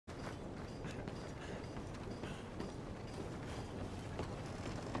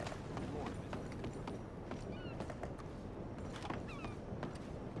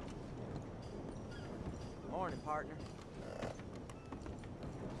partner.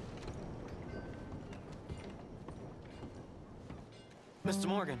 Mr.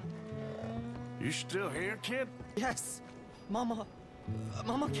 Morgan. You still here, kid? Yes. Mama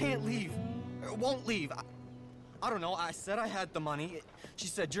can't leave. Won't leave. I don't know. I said I had the money. She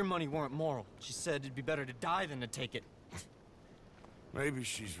said your money weren't moral. She said it'd be better to die than to take it. Maybe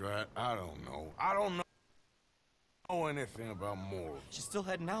she's right. I don't know. I don't know anything about morals. She's still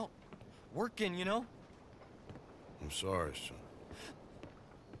heading out. Working, you know? I'm sorry, son.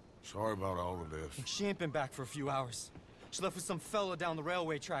 Sorry about all of this. She ain't been back for a few hours. She left with some fella down the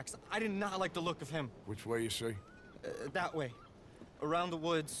railway tracks. I did not like the look of him. Which way you say? That way. Around the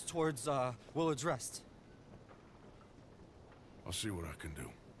woods towards, Willard's Rest. I'll see what I can do.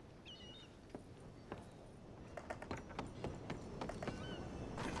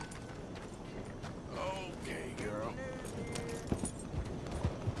 Okay, girl.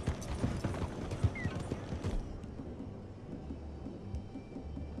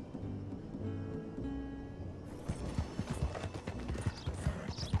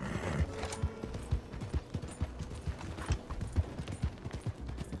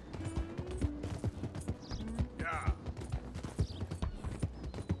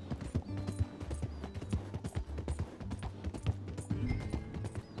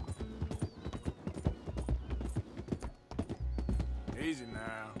 Easy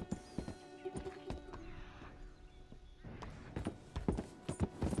now.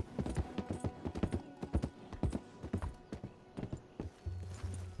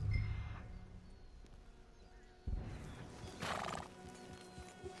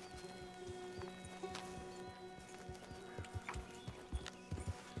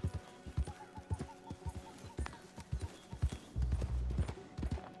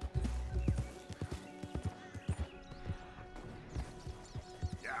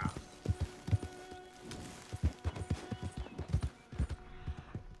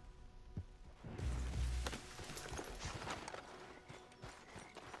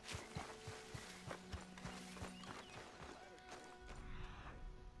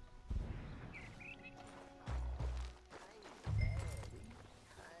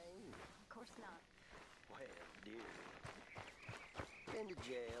 Been to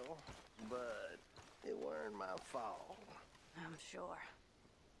jail, but it weren't my fault. I'm sure.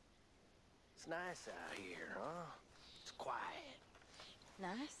 It's nice out here, huh? It's quiet.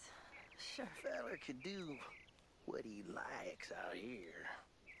 Nice? Sure. Feller could do what he likes out here.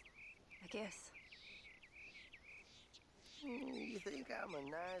 I guess. You think I'm a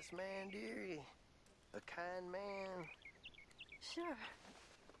nice man, dearie? A kind man? Sure.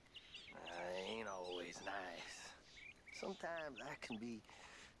 I ain't always nice. Sometimes I can be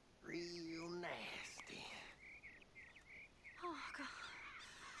real nasty. Oh, God.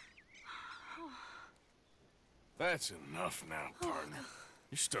 Oh. That's enough now, partner.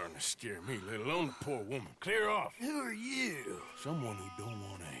 You're starting to scare me, let alone the poor woman. Clear off. Who are you? Someone who don't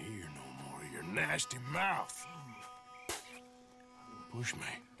want to hear no more of your nasty mouth. Push me.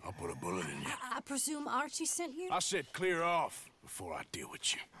 I'll put a bullet in you. I presume Archie sent you? I said clear off before I deal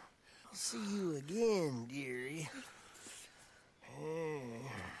with you. I'll see you again, dearie.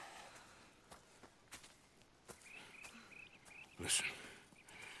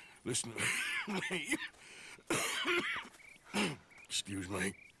 Listen to me. Excuse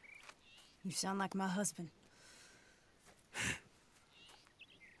me. You sound like my husband.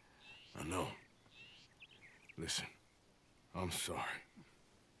 I know. Listen, I'm sorry.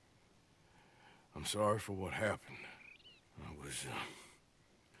 I'm sorry for what happened. I was,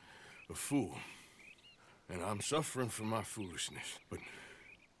 a fool. And I'm suffering for my foolishness. But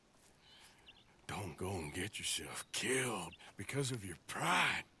don't go and get yourself killed because of your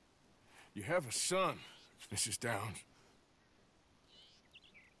pride. You have a son, Mrs. Downs.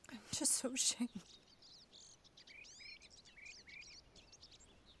 I'm just so ashamed.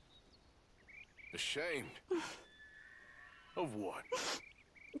 Ashamed? Of what?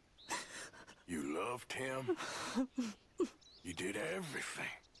 You loved him? You did everything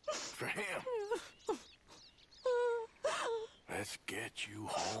for him. Let's get you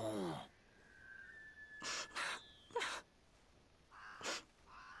home.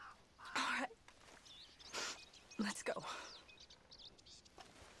 All right. Let's go.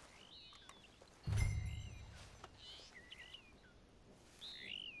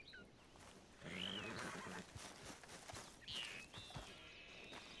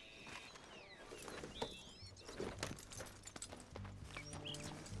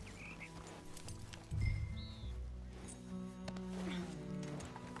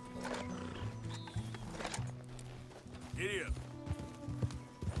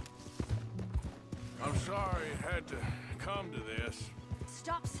 sorry it had to come to this.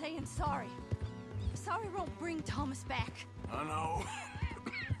 Stop saying sorry. Sorry won't bring Thomas back. I know.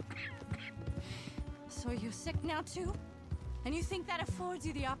 So you're sick now too? And you think that affords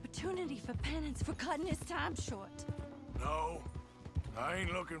you the opportunity for penance for cutting his time short? No, I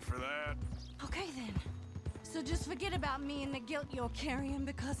ain't looking for that. Okay then. So just forget about me and the guilt you're carrying,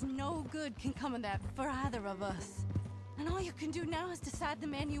 because no good can come of that for either of us. And all you can do now is decide the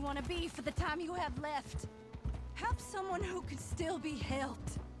man you want to be for the time you have left. Help someone who can still be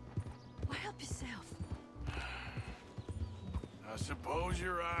helped. Or help yourself. I suppose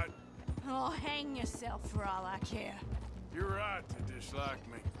you're right. Oh, hang yourself for all I care. You're right to dislike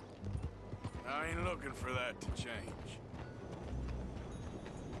me. I ain't looking for that to change.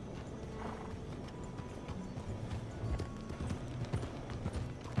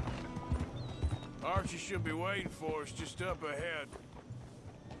 Archie should be waiting for us just up ahead.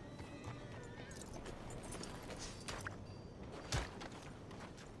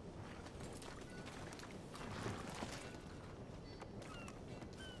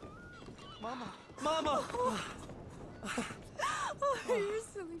 Mama! Mama! Oh, you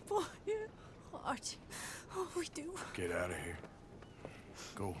silly boy. Oh, Archie. Oh, we do. Get out of here.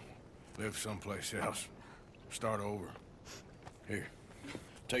 Go live someplace else. Start over. Here,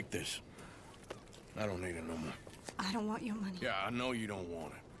 take this. I don't need it no more. I don't want your money. Yeah, I know you don't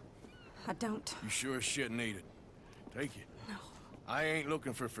want it. I don't. You sure as shit need it. Take it. No. I ain't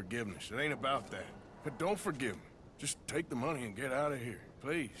looking for forgiveness. It ain't about that. But don't forgive me. Just take the money and get out of here,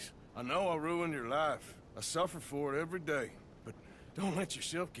 please. I know I ruined your life. I suffer for it every day. But don't let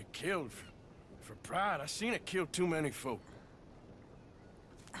yourself get killed for pride. I seen it kill too many folk.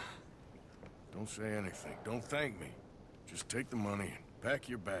 Don't say anything. Don't thank me. Just take the money and pack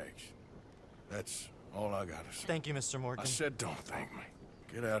your bags. That's all I gotta say. Thank you, Mr. Morgan. I said don't thank me.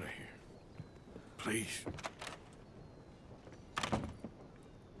 Get out of here. Please.